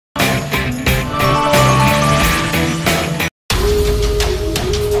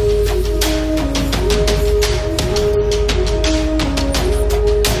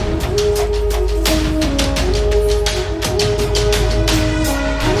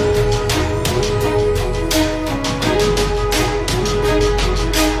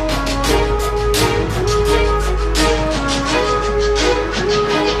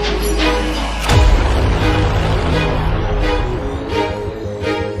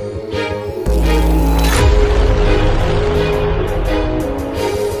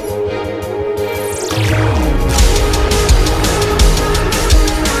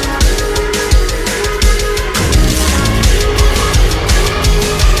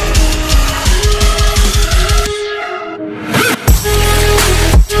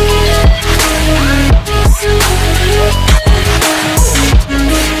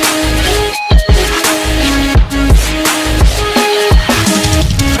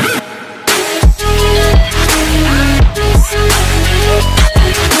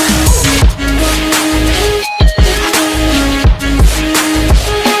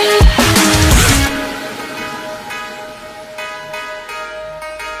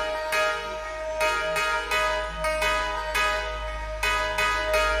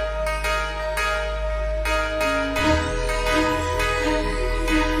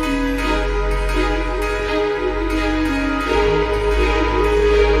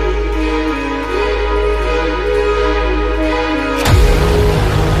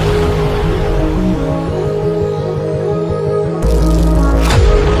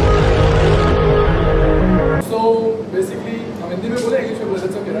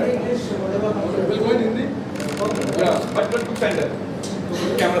We'll go in Hindi. Yeah, but to center.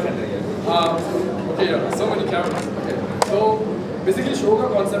 To camera center, yeah. Okay, yeah, so many cameras. Okay. So basically show का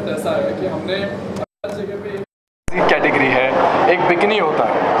concept ऐसा है कि हमने हर जगह पे एक कैटेगरी है, एक बिकनी होता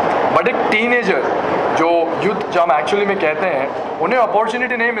है, बट एक टीनेजर जो यूथ जो हम एक्चुअली में कहते हैं, उन्हें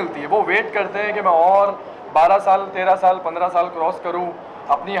अपॉर्चुनिटी नहीं मिलती है. वो वेट करते हैं कि मैं और 12 साल 13 साल 15 साल क्रॉस करूं,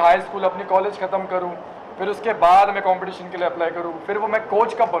 अपनी हाई स्कूल अपनी कॉलेज ख़त्म करूं, फिर उसके बाद मैं कंपटीशन के लिए अप्लाई करूं, फिर वो मैं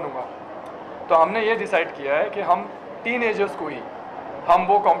कोच कब बनूंगा. तो हमने ये डिसाइड किया है कि हम टीनेजर्स को ही हम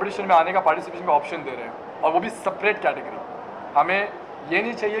वो कंपटीशन में आने का पार्टिसिपेशन का ऑप्शन दे रहे हैं, और वो भी सेपरेट कैटेगरी. हमें ये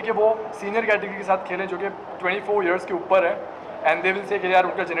नहीं चाहिए कि वो सीनियर कैटेगरी के साथ खेलें जो कि 24 इयर्स के ऊपर है, एंड दे विल से कि यार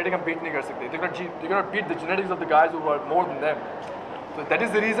उनका जेनेटिक हम बीट नहीं कर सकते. They can not beat the genetics of the guys who are more than them. तो दैट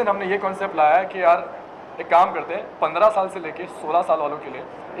इज़ द रीज़न हमने ये कॉन्सेप्ट लाया है कि यार एक काम करते हैं, 15 साल से लेके 16 साल वालों के लिए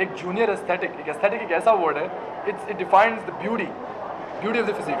एक जूनियर एस्थेटिक. एक एस्थेटिक एक ऐसा वर्ड है, it defines the beauty of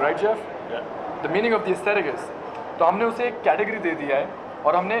the physique, right Jeff? The meaning of the aesthetic is. तो हमने उसे एक कैटेगरी दे दिया है,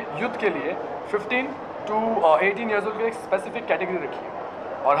 और हमने यूथ के लिए 15 to 18 ईयर्स ओल्ड की एक स्पेसिफिक कैटेगरी रखी है.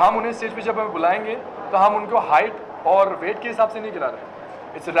 और हम उन्हें स्टेज पे जब हमें बुलाएंगे तो हम उनको हाइट और वेट के हिसाब से नहीं खिला रहे.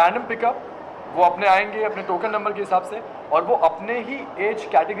 It's random pickup. वो अपने आएंगे अपने टोकन नंबर के हिसाब से, और वो अपने ही एज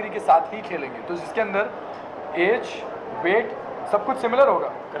कैटेगरी के साथ ही खेलेंगे. तो जिसके अंदर एज वेट सब कुछ सिमिलर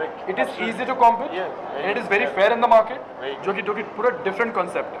होगा. Correct. It is easy to compete and it is very fair in the market, जो कि पूरा डिफरेंट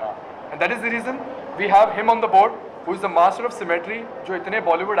कॉन्सेप्ट है. And that is the reason we have him on the board, who is the master of symmetry, जो इतने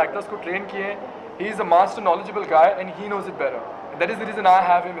Bollywood actors को train किए हैं. He is a master knowledgeable guy and he knows it better. That is the reason I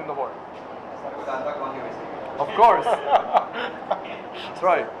have him in the board. Of course. That's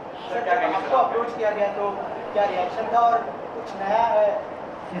right. आपको approach किया गया तो क्या रिएक्शन था, और कुछ नया है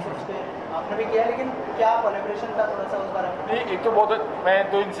आपने भी किया, लेकिन क्या कोलैबोरेशन था थोड़ा सा उस बारे में? नहीं, एक तो बहुत,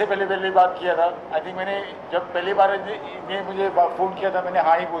 मैं तो इनसे पहले बात किया था. आई थिंक मैंने जब पहली बार इन्हें मुझे फ़ोन किया था, मैंने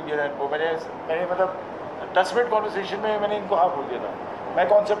हाँ ही बोल दिया था इनको. मैंने मतलब 10 मिनट कॉन्वर्सेशन में मैंने इनको हाँ बोल दिया था. मैं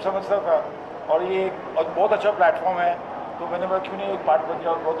कॉन्सेप्ट समझता था, और ये बहुत अच्छा प्लेटफॉर्म है, तो मैंने बोला क्यों नहीं एक पार्ट बन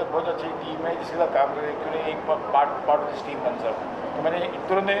जाओ. बहुत अच्छी टीम है जिसके साथ काम करें, क्यों नहीं एक पार्ट ऑफ दिस टीम बन सकता. तो मैंने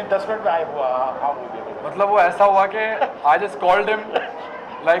तुरंत 10 मिनट में हाँ बोल दिया था. मतलब वो ऐसा हुआ कि I just called him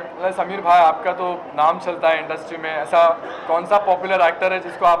like Sameer भाई, आपका तो नाम चलता है इंडस्ट्री में, ऐसा कौन सा पॉपुलर एक्टर है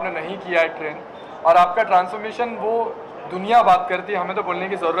जिसको आपने नहीं किया है ट्रेन, और आपका ट्रांसफॉर्मेशन वो दुनिया बात करती है, हमें तो बोलने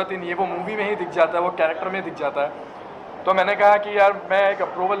की ज़रूरत ही नहीं है, वो मूवी में ही दिख जाता है, वो कैरेक्टर में दिख जाता है. तो मैंने कहा कि यार मैं एक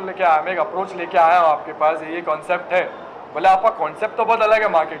अप्रूवल लेके आया, मैं एक अप्रोच लेके आया हूँ आपके पास, ये कॉन्सेप्ट है. बोले आपका कॉन्सेप्ट तो बहुत अलग है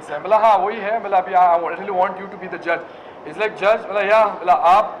मार्केट से. बोला हाँ वही है. बोला अभी I really want you to be the जज. इट्स लाइक जज. बोला या बोला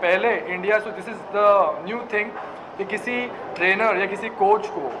आप पहले India, so this is the new thing कि किसी ट्रेनर या किसी कोच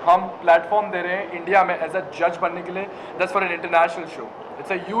को हम प्लेटफॉर्म दे रहे हैं इंडिया में एज अ जज बनने के लिए. That's for an international show.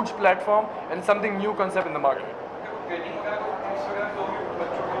 It's a huge platform and something new concept in the market.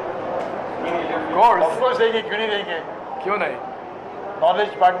 Of course देंगे, क्यों नहीं देंगे. क्यों नहीं.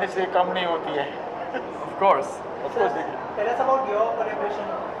 नॉलेज बांटने से कम नहीं होती है. ऑफ कोर्स देंगे. Tell us about your collaboration.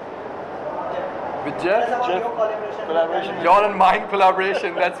 With Tell us Jeff. about your collaboration. Your and mine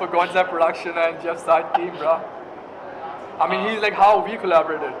collaboration. That's for God's Eye Production and Jeff Seid team, bro. I mean, he's like how we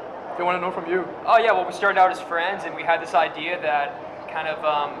collaborated. They want to know from you. Oh yeah, well we started out as friends, and we had this idea that kind of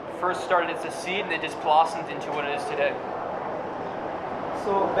first started as a seed, and it just blossomed into what it is today.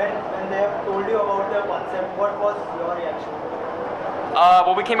 So when they have told you about the concept, what was your reaction?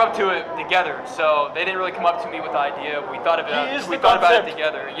 Well, we came up to it together, so they didn't really come up to me with the idea. We thought of it. We thought about it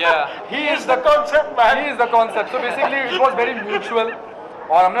together. Yeah. He is the concept, man. He is the concept. So basically, it was very mutual.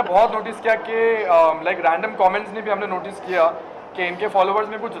 और हमने बहुत notice किया कि like random comments ने भी हमने notice किया कि इनके फॉलोअर्स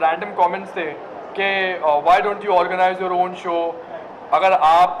में कुछ रैंडम कमेंट्स थे कि why don't you organise your own show. अगर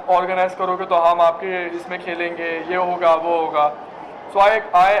आप ऑर्गेनाइज करोगे तो हम आपके इसमें खेलेंगे, ये होगा वो होगा. सो I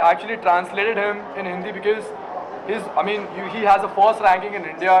actually translated him in Hindi because he has a first ranking in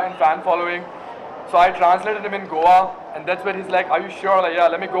India in fan following. So I translated him in Goa, and that's where he's like, are you sure? Like,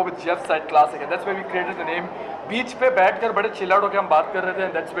 yeah, let me go with Jeff Seid Classic. And that's where we created the name. Beach पे बैठकर बड़े chill out होके हम बात कर रहे थे,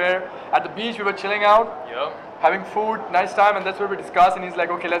 and that's where at the beach we were chilling out, having food, nice time, and that's where we discussed. And he's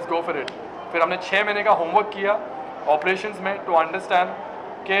like, okay, let's go for it. फिर हमने 6 महीने का homework किया operations में to understand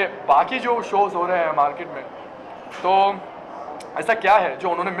कि बाकी जो shows हो रहे हैं मार्केट में, तो ऐसा क्या है जो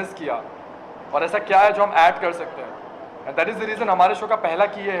उन्होंने मिस किया, और ऐसा क्या है जो हम ऐड कर सकते हैं. And that is the reason हमारे शो का पहला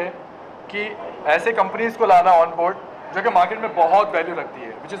की ये है कि ऐसे कंपनीज़ को लाना ऑन बोर्ड जो कि मार्केट में बहुत वैल्यू रखती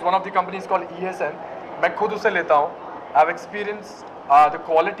है, which is one of the companies called ESN. मैं खुद उसे लेता हूँ. I have experience the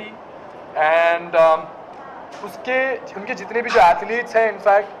quality and उसके उनके जितने भी जो एथलीट्स हैं,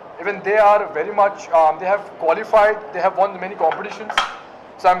 in fact even they are very much they have qualified, they have one many competitions.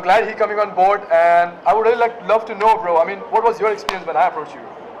 So I'm glad he coming on board, and I would really love to know, bro. I mean, what was your experience when I approached you?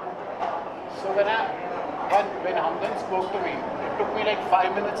 So when Hamdan spoke to me, it took me like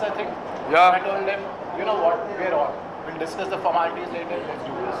 5 minutes, I think. Yeah. I told him, you know what, we're on. We'll discuss the formalities later. Let's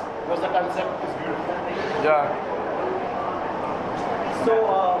do this because the concept is beautiful. Yeah. So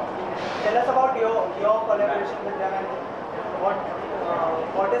tell us about your collaboration with them and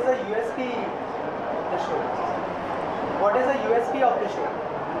what is the USP of the show? What is the USP of the show?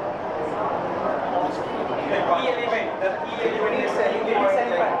 The key element is selling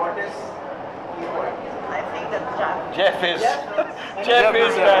point. What is key point? I think that Jeff is. Jeff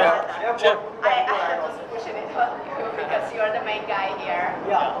is. I was pushing it on you because you're the main guy here.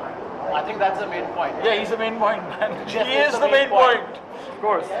 Yeah. I think that's the main point. Yeah, he's the main point, man. Jeff He is the main point. Of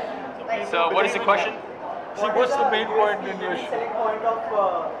course. So what is the question? See, what's the main point in your show? Selling point of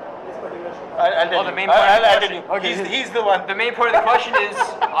this particular show? I'll tell Oh, the you. main point of the I'll tell question. you. Okay, He's the one. The main point of the question is,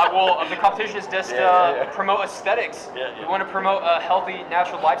 the competition is just Yeah. promote aesthetics. Yeah. We want to promote a healthy,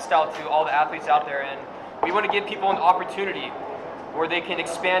 natural lifestyle to all the athletes out there, and we want to give people an opportunity where they can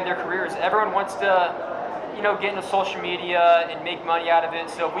expand their careers. Everyone wants to, get into social media and make money out of it.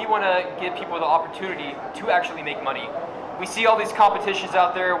 So we want to give people the opportunity to actually make money. We see all these competitions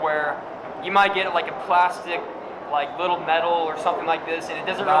out there where you might get like a plastic, like little medal or something like this, and it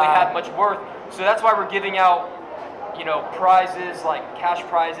doesn't really have much worth. So that's why we're giving out, prizes like cash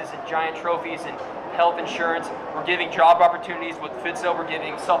prizes and giant trophies and health insurance. We're giving job opportunities with Fitzo. We're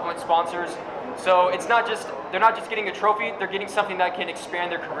giving supplement sponsors. So they're not just getting a trophy. They're getting something that can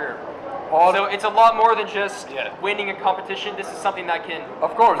expand their career. So it's a lot more than just winning a competition. This is something that can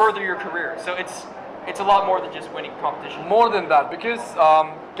Of course. further your career. So it's a lot more than just winning competition. More than that, because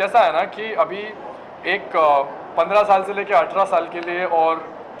कैसा है ना कि अभी एक 15 साल से लेके 18 साल के लिए और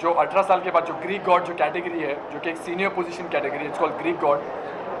जो 18 साल के बाद जो ग्रीक गॉड जो कैटेगरी है, जो कि एक सीनियर पोजीशन कैटेगरी है, इट्स कॉल्ड ग्रीक गॉड,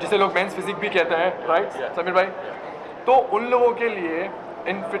 जिसे लोग मेंस फिजिक भी कहते हैं, राइट समीर भाई? तो उन लोगों के लिए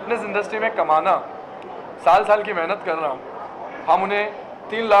इन फिटनेस इंडस्ट्री में कमाना, साल की मेहनत करना, हम उन्हें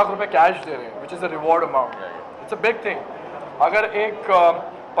 3 लाख रुपए कैश दे रहे हैं, which is a reward amount. It's a big thing. अगर एक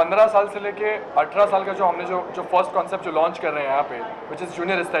 15 साल से लेके 18 साल का जो हमने जो फर्स्ट कॉन्सेप्ट जो लॉन्च कर रहे हैं यहाँ पे, विच इज़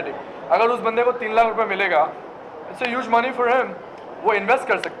जूनियर एस्थेटिक, अगर उस बंदे को 3 लाख रुपए मिलेगा, it's a huge money for him. वो इन्वेस्ट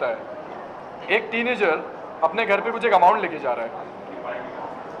कर सकता है. एक टीनेजर अपने घर पे कुछ एक अमाउंट लेके जा रहा है,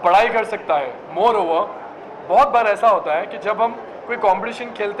 पढ़ाई कर सकता है. मोर ओवर बहुत बार ऐसा होता है कि जब हम कोई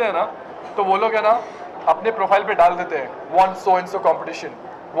कंपटीशन खेलते हैं ना, तो वो लोग है ना अपने प्रोफाइल पे डाल देते हैं, von so and so competition,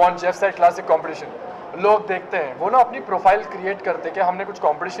 von Jeff side classic competition. लोग देखते हैं, वो ना अपनी प्रोफाइल क्रिएट करते हैं कि हमने कुछ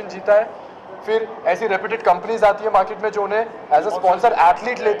कंपटीशन जीता है. फिर ऐसी रेप्यूटेड कंपनीज आती है मार्केट में जो उन्हें एज अ स्पॉन्सर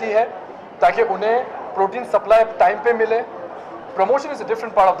एथलीट लेती है ताकि उन्हें प्रोटीन सप्लाई टाइम पे मिले. Promotion is a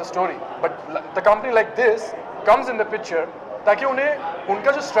different part of the story, but the company like this comes in the picture ताकि उन्हें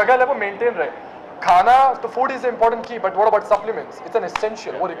उनका जो स्ट्रगल है वो मेंटेन रहे. खाना तो फूड इज इंपॉर्टेंट की, but what about supplements? It's an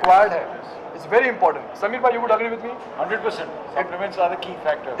essential, वो रिक्वायर्ड है. It's very important. Samir bhai, you would agree with me? 100%. Supplements are the key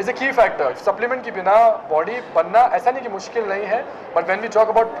factor. It's a key factor. Supplement के बिना body बनना ऐसा नहीं कि मुश्किल नहीं है, but when we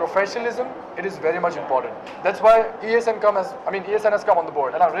talk about professionalism, it is very much important. That's why ESN has come on the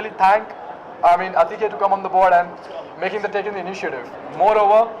board, and I really thank Atike to come on the board and taking the initiative.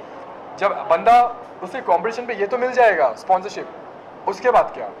 Moreover, जब बंदा उसे competition पे ये तो मिल जाएगा sponsorship, उसके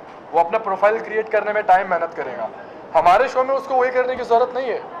बाद क्या? वो अपना प्रोफाइल क्रिएट करने में टाइम मेहनत करेगा. हमारे शो में उसको वही करने की जरूरत नहीं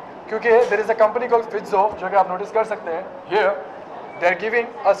है, क्योंकि there is a company called फिट्जो जो कि आप नोटिस कर सकते हैं. Here they are giving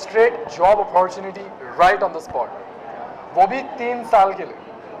a straight job opportunity right on the spot, वो भी 3 साल के लिए.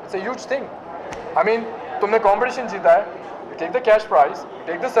 It's a huge thing. तुमने कंपटीशन जीता है, you take the cash prize,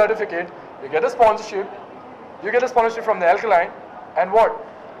 take the certificate, you get a sponsorship from the alkaline, and what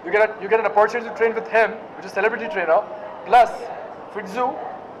you get an opportunity to train with him, which is a celebrity trainer, plus Fitzu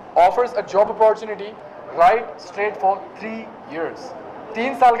offers a job opportunity right straight for 3 years.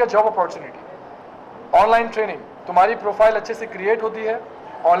 3 साल का job opportunity. Online training, तुम्हारी profile अच्छे से create होती है,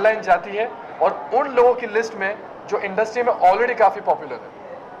 online जाती है, और उन लोगों की लिस्ट में जो इंडस्ट्री में ऑलरेडी काफ़ी पॉपुलर है.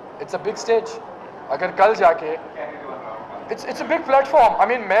 It's a big stage. अगर कल जाके इट्स अ बिग प्लेटफॉर्म.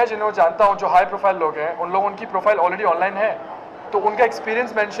 मैं जिन्हें जानता हूँ जो हाई प्रोफाइल लोग हैं, उन लोगों की प्रोफाइल ऑलरेडी ऑनलाइन है, तो उनका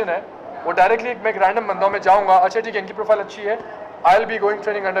एक्सपीरियंस मेंशन है. वो डायरेक्टली मैं एक रैंडम बंदा में जाऊँगा, अच्छा ठीक है इनकी प्रोफाइल अच्छी है, I will be going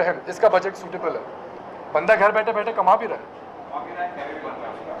training under him, इसका बजट सूटेबल है. बंदा घर बैठे बैठे कमा भी रहा है.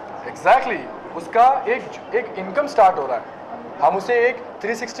 एग्जैक्टली उसका एक इनकम स्टार्ट हो रहा है. हम उसे एक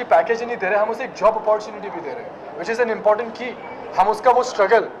 360 पैकेज नहीं दे रहे, हम उसे एक जॉब अपॉर्चुनिटी भी दे रहे हैं, विच इज़ एन इम्पॉर्टेंट की. हम उसका वो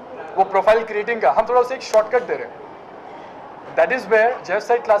स्ट्रगल, वो प्रोफाइल क्रिएटिंग का, हम थोड़ा उसे एक शॉर्टकट दे रहे हैं. That is where Jeff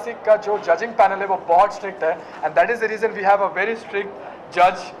side classic का जो जजिंग पैनल है वो बहुत स्ट्रिक्ट है, and that is the reason we have a very strict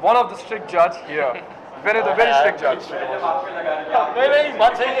जज, वन ऑफ द स्ट्रिक्ट जज हियर, वेरी स्ट्रिक्ट जज. नहीं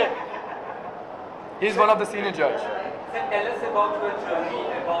बात सही है. He is one of the senior judge. Tell us about your journey,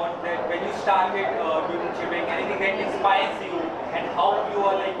 about that when you started doing gymming? Anything that inspires you, and how you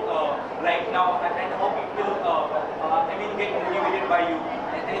are like right now, and how people get motivated by you?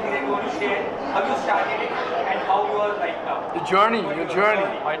 Anything that you want to share? How you started it, and how you are right now? Your journey.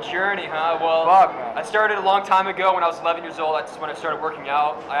 My journey, huh? Well, Fuck, man. I started a long time ago when I was 11 years old. That's when I started working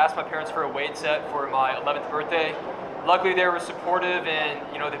out. I asked my parents for a weight set for my 11th birthday. Luckily, they were supportive and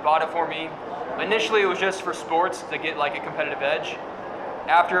they bought it for me. Initially, it was just for sports to get like a competitive edge.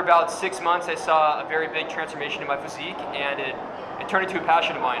 After about 6 months, I saw a very big transformation in my physique, and it turned into a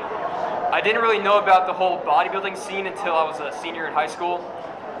passion of mine. I didn't really know about the whole bodybuilding scene until I was a senior in high school.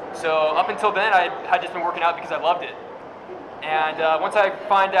 So up until then, I had just been working out because I loved it. And once I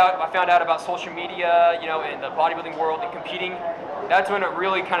found out about social media, and the bodybuilding world and competing, that's when it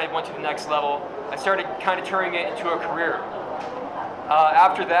really kind of went to the next level. I started kind of turning it into a career.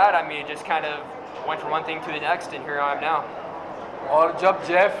 After that, I mean, it just kind of went from one thing to the next, and here I am now. और जब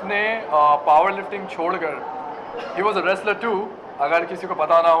Jeff ने power lifting छोड़कर, he was a wrestler to, अगर किसी को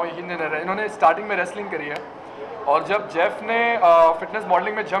पता ना हो, इन्होंने स्टार्टिंग में रेसलिंग करी है, और जब जेफ ने फिटनेस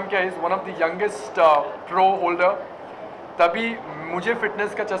मॉडलिंग में जंप किया, is one of the youngest pro holder, तभी मुझे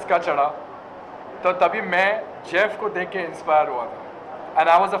फिटनेस का चस्का चढ़ा, तो तभी मैं जेफ को देख के इंस्पायर हुआ था, and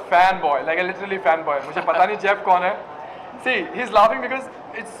I was a fan boy, like a literally fan boy. मुझे पता नहीं जेफ कौन है. सी he is laughing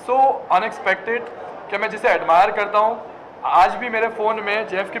because it's so unexpected कि मैं जिसे एडमायर करता हूँ, आज भी मेरे फ़ोन में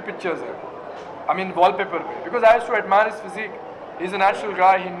जेफ की पिक्चर्स है, आई मीन वॉलपेपर पे, because I have to admire his physique. He is a natural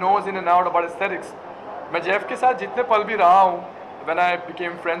guy, he knows in and out about aesthetics. मैं जेफ के साथ जितने पल भी रहा हूँ, when I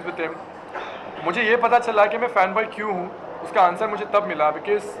became friends with him, मुझे ये पता चला कि मैं फ़ैन बॉय क्यों हूँ. उसका आंसर मुझे तब मिला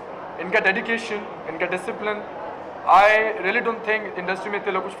बिकॉज इनका डेडिकेशन, इनका discipline. I really don't think industry में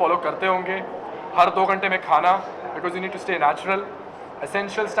इतने लोग कुछ फॉलो करते होंगे. हर 2 घंटे में खाना, because you need to stay natural.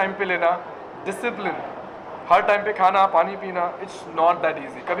 Essentials time पे लेना, डिसिप्लिन, हर टाइम पे खाना, पानी पीना. It's not that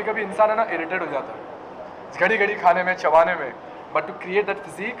easy. कभी कभी इंसान है ना इरिटेट हो जाता है घड़ी घड़ी खाने में, चबाने में, but to create that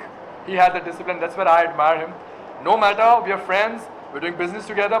physique, he had the discipline. That's where I admire him. No matter, we are friends, we're doing business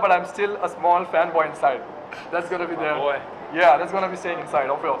together, but I'm still a small fanboy inside. That's gonna be there. Boy. Yeah, that's gonna be staying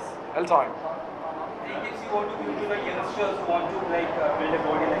inside, of course. All time. If you want to give to the youngsters who want to like build a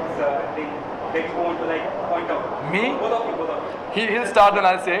body like thing that you want to like point out. Me? Both of you. He'll start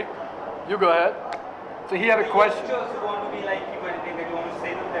and I'll say, you go ahead. So he had a question. Youngsters who want to be like you, anything that you want to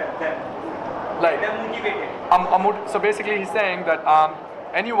say to them. Like, They're motivated. so basically he's saying that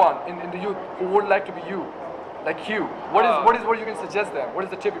anyone in the youth who would like to be you, like you, what you can suggest them? What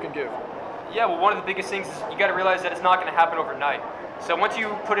is the tip you can give? Yeah, well, one of the biggest things is you got to realize that it's not going to happen overnight. So once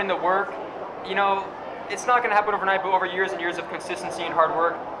you put in the work, it's not going to happen overnight, but over years and years of consistency and hard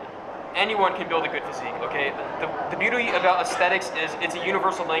work, anyone can build a good physique, okay? The beauty about aesthetics is it's a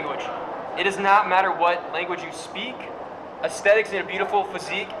universal language. It does not matter what language you speak. Aesthetics in a beautiful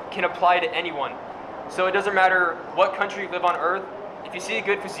physique can apply to anyone. So it doesn't matter what country you live on earth. If you see a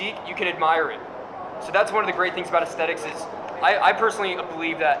good physique, you can admire it. So that's one of the great things about aesthetics is I personally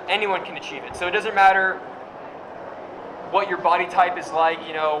believe that anyone can achieve it. So it doesn't matter what your body type is like,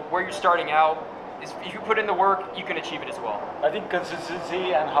 where you're starting out. If you put in the work, you can achieve it as well. I think consistency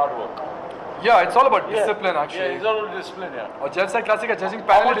and hard work. Yeah, it's all about discipline actually. Yeah, it's all about discipline, yeah. और Jeff said classic judging How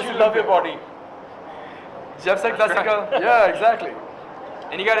panel much you love your body. Jeff said classic, yeah, exactly.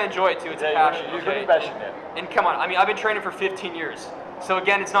 And you got to enjoy it too. It's a passion. You Okay? be passionate. And come on, I mean, I've been training for 15 years. So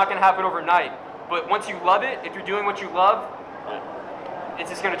again, it's not going to happen overnight. But once you love it, if you're doing what you love, it's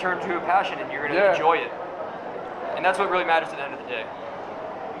just going to turn into a passion and you're going to enjoy it. And that's what really matters at the end of the day.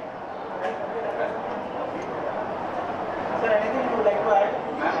 Sir, anything you would like to add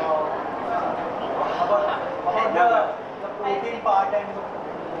about the protein part and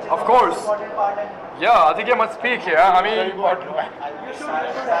which is Of the course. most important part and Yeah, Atike must speak here. I mean, you should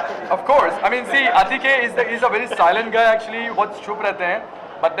actually. of course. I mean, see, Atike is a very silent guy actually. बहुत चुप रहते हैं.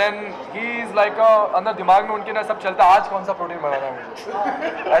 But then he is like अंदर दिमाग में उनके ना सब चलता है. आज कौन सा प्रोटीन बनाना है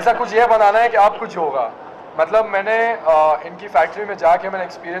मुझे? ऐसा कुछ ये बनाना है कि आप कुछ होगा. मतलब मैंने इनकी फैक्ट्री में जाके मैंने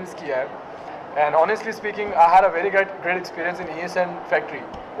एक्सपीरियंस किया है. And honestly speaking, I had a very great experience in Esse factory.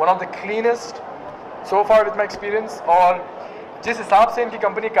 One of the cleanest so far with my experience. और जिस हिसाब से इनकी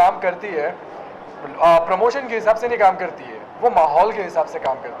कंपनी काम करती है, प्रमोशन के हिसाब से नहीं काम करती है, वो माहौल के हिसाब से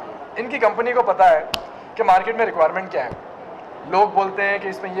काम करती है. इनकी कंपनी को पता है कि मार्केट में रिक्वायरमेंट क्या है. लोग बोलते हैं कि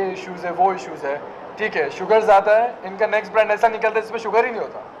इसमें ये इश्यूज़ है, वो इश्यूज़ है. ठीक है, शुगर ज़्यादा है, इनका नेक्स्ट ब्रांड ऐसा निकलता है जिसमें शुगर ही नहीं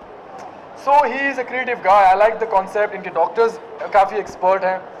होता. सो he is a creative guy. I like the concept. इनके डॉक्टर्स काफ़ी एक्सपर्ट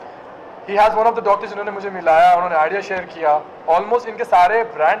हैं. He has one of the doctors जिन्होंने मुझे मिलाया, उन्होंने आइडिया शेयर किया. ऑलमोस्ट इनके सारे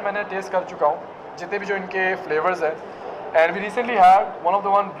ब्रांड मैंने टेस्ट कर चुका हूँ, जितने भी जो इनके फ्लेवर्स हैं. And we recently had one of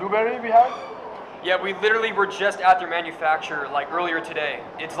the one blueberry we had. Yeah, we literally were just at their manufacturer like earlier today.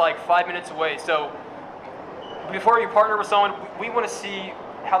 It's like 5 minutes away. So before you partner with someone, we want to see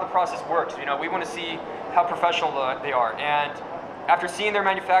how the process works. You know, we want to see how professional they are. And after seeing their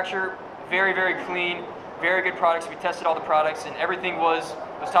manufacturer, very, very clean, very good products. We tested all the products, and everything was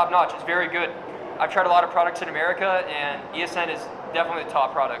top notch. It's very good. I've tried a lot of products in America, and ESN is definitely the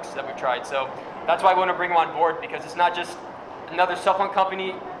top products that we've tried. So that's why we want to bring them on board, because it's not just another supplement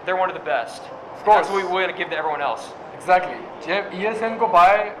company. They're one of the best. That's what we want to give to everyone else. Exactly. Jeff ESN को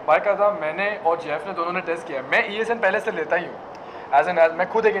bye करा था मैंने और Jeff ने, दोनों ने test किया. मैं ESN पहले से लेता ही हूँ. एज मैं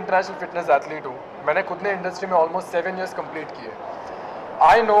खुद एक इंटरनेशनल फिटनेस एथलीट हूँ. मैंने खुद ने इंडस्ट्री में ऑलमोस्ट 7 years कंप्लीट किए.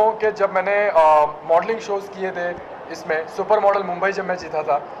 आई नो कि जब मैंने मॉडलिंग शोज़ किए थे, इसमें सुपर मॉडल मुंबई जब मैं जीता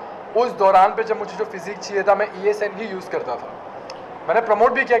था, उस दौरान पे जब मुझे जो फिजिक चाहिए था, मैं ESN ही यूज़ करता था. मैंने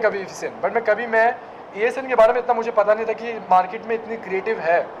प्रमोट भी किया कभी ESN, बट मैं ESN के बारे में इतना मुझे पता नहीं था कि मार्केट में इतनी क्रिएटिव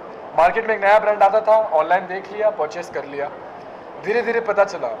है. मार्केट में एक नया ब्रांड आता था, ऑनलाइन देख लिया, परचेस कर लिया. धीरे धीरे पता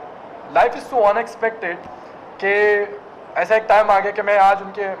चला. लाइफ इज़ सो अनएक्सपेक्टेड कि ऐसा एक टाइम आ गया कि मैं आज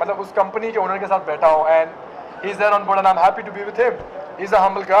उनके मतलब उस कंपनी के ओनर के साथ बैठा हूँ, and he is there on board and I am happy to be with him. He is a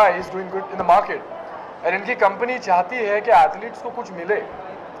humble guy, he is doing good in the market. और इनकी कंपनी चाहती है कि एथलीट्स को कुछ मिले.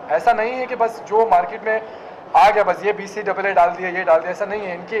 ऐसा नहीं है कि बस जो मार्केट में आ गया बस ये BCAA डाल दिया, ये डाल दिया, ऐसा नहीं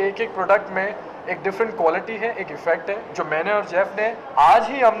है. इनके एक एक प्रोडक्ट में एक डिफरेंट क्वालिटी है, एक इफेक्ट है, जो मैंने और जेफ ने आज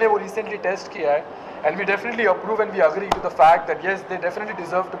ही हमने वो रिसेंटली टेस्ट किया है. And we definitely approve and we agree to the fact that yes they definitely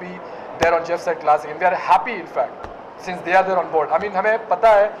deserve to be there on Jeff side classic, and we are happy in fact since they are there on board. I mean हमें पता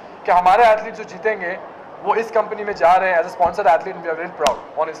है कि हमारे athlete जो जीतेंगे वो इस company में जा रहे हैं as a sponsored athlete, and we are very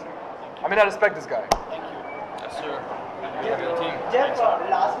proud honestly. I mean I respect this guy. Yes, sir. Jeff,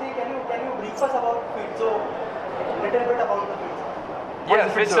 lastly, can you brief us about Fitzo, little bit about the Fitzo? Yeah,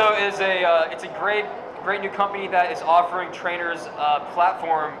 Fitzo is it's a great new company that is offering trainers a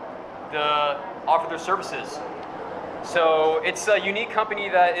platform to offer their services. So it's a unique company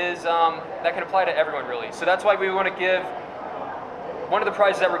that is that can apply to everyone really. So that's why we want to give. One of the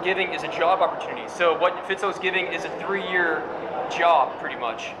prizes that we're giving is a job opportunity. So what Fitzo is giving is a 3-year job, pretty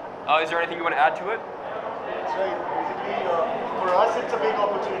much. Is there anything you want to add to it? That's right. Basically, for us, it's a big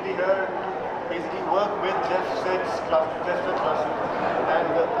opportunity here to basically work with Jeff Said's Classic.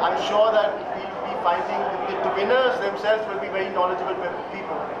 And I'm sure that we'll be finding the winners themselves will be very knowledgeable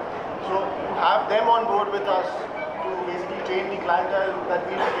people. So to have them on board with us to basically train the clientele that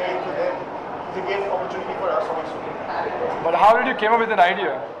we'll be getting for them is a great opportunity for us also. But how did you came up with an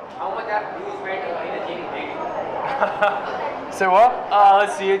idea? How much have you spent in a gym daily? Say what?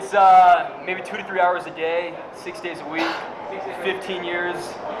 Let's see, it's maybe 2 to 3 hours a day, 6 days a week, 15 years.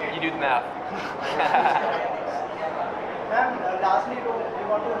 You do the math. Ma'am, lastly, we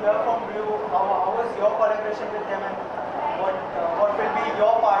want to hear from you. How was your collaboration with them, and what will be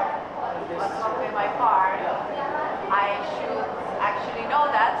your part in this? What's going to be my part? I should actually know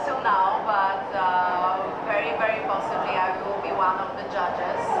that till now, but very, very possibly I will be one of the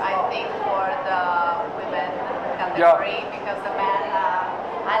judges. I think for the women category, because the men,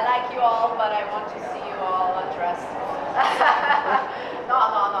 I like you all, but I want to see you all dressed. No,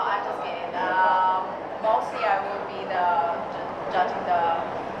 I'm just kidding. Mostly I will be the judging the.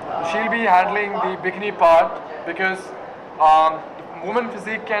 She'll be handling the bikini part because woman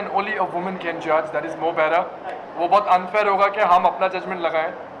physique can only a woman can judge. That is more better. वो बहुत unfair होगा कि हम अपना judgment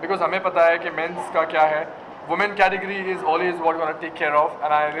लगाएं because हमें पता है कि men's का क्या है. Women category is always what we're gonna take care of,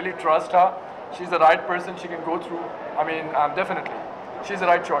 and I really trust her. She's the right person. She can go through. I mean, definitely, she's the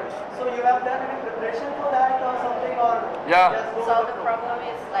right choice. So you have done any preparation for that or something, or Yeah. just go So with the problem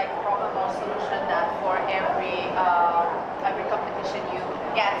is like problem or solution that for every competition you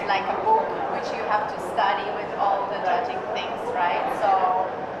get like a book which you have to study with all the judging things, right? So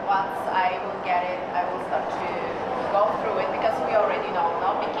once I will get it, I will start to go through it because we already know, no,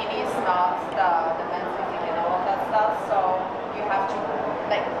 bikini is not the men's physique and all of that stuff. So you have to,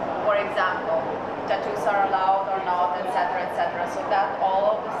 like, for example, tattoos are allowed or not, etc., etc. So that all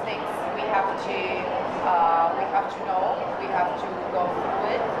of these things we have to know, we have to go through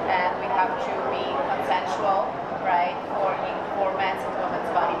it, and we have to be consensual, right, for men's and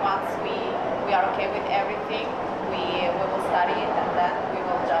women's body. Once we are okay with everything, we will study it, and then we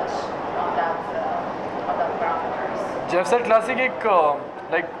will judge on that parameters. Jeff side classic एक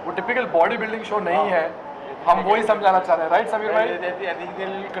like वो typical body building show नहीं है. हम वही समझाना चाह रहे हैं, राइट समीर भाई? I think they're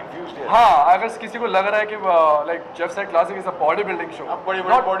a little confused here. हाँ, अगर किसी को लग रहा है कि like Jeff side classic is a body building show, आप बड़े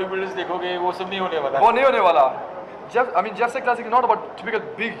बड़े बॉडी बिल्डर्स देखोगे वो सब नहीं होने वाला. वो नहीं होने वाला. Jeff Said Classic is not about typical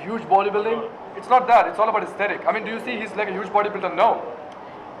big, huge bodybuilding. It's not that. It's all about aesthetic. I mean, do you see he's like a huge bodybuilder? No.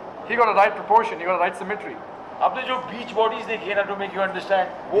 He got a right proportion. He got a right symmetry. आपने जो बीच bodies देखी है ना, to make you understand,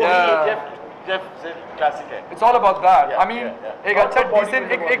 वो Yeah. ही है Jeff से classic है. It's all about that. Yeah, I mean, yeah, yeah. एक Not अच्छा the body decent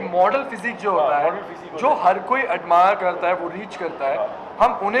building एक मॉडल फिजिक जो होता है, model physique जो होता है. हर कोई एडमायर करता है, वो रीच करता है,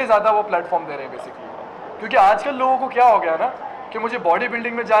 हम उन्हें ज़्यादा वो प्लेटफॉर्म दे रहे हैं बेसिकली. क्योंकि आजकल लोगों को क्या हो गया ना कि मुझे बॉडी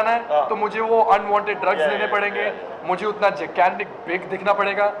बिल्डिंग में जाना है तो मुझे वो अनवांटेड ड्रग्स लेने पड़ेंगे, मुझे उतना जैकेटिक ब्रेक दिखना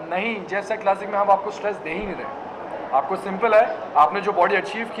पड़ेगा. नहीं, जैसा क्लासिक में हम आपको स्ट्रेस दे ही नहीं रहे. आपको सिंपल है, आपने जो बॉडी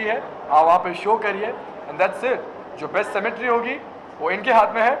अचीव की है आप वहाँ पे शो करिए एंड दैट्स इट. जो बेस्ट सिमेट्री होगी वो इनके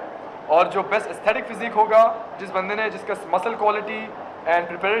हाथ में है, और जो बेस्ट एस्थेटिक फिजिक होगा, जिस बंदे ने जिसका muscle quality and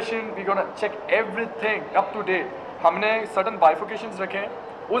preparation, we gonna check everything up to date. हमने सर्टन बाइफिकेशंस रखे हैं,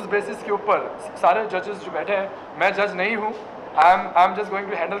 उस बेसिस के ऊपर सारे जजेस जो बैठे हैं, मैं जज नहीं हूँ. I am just going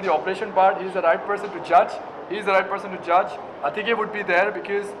to handle the operation part. He is the right person to जज. He is the right person to judge. Atike would be there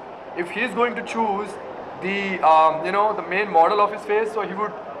because if he is going to choose the the main model of his face, so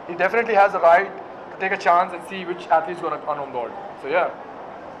he definitely has the right to take a chance and see which athlete is going to come on board. So yeah.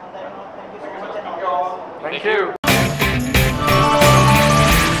 On that note, thank you so much and all the best. Thank you.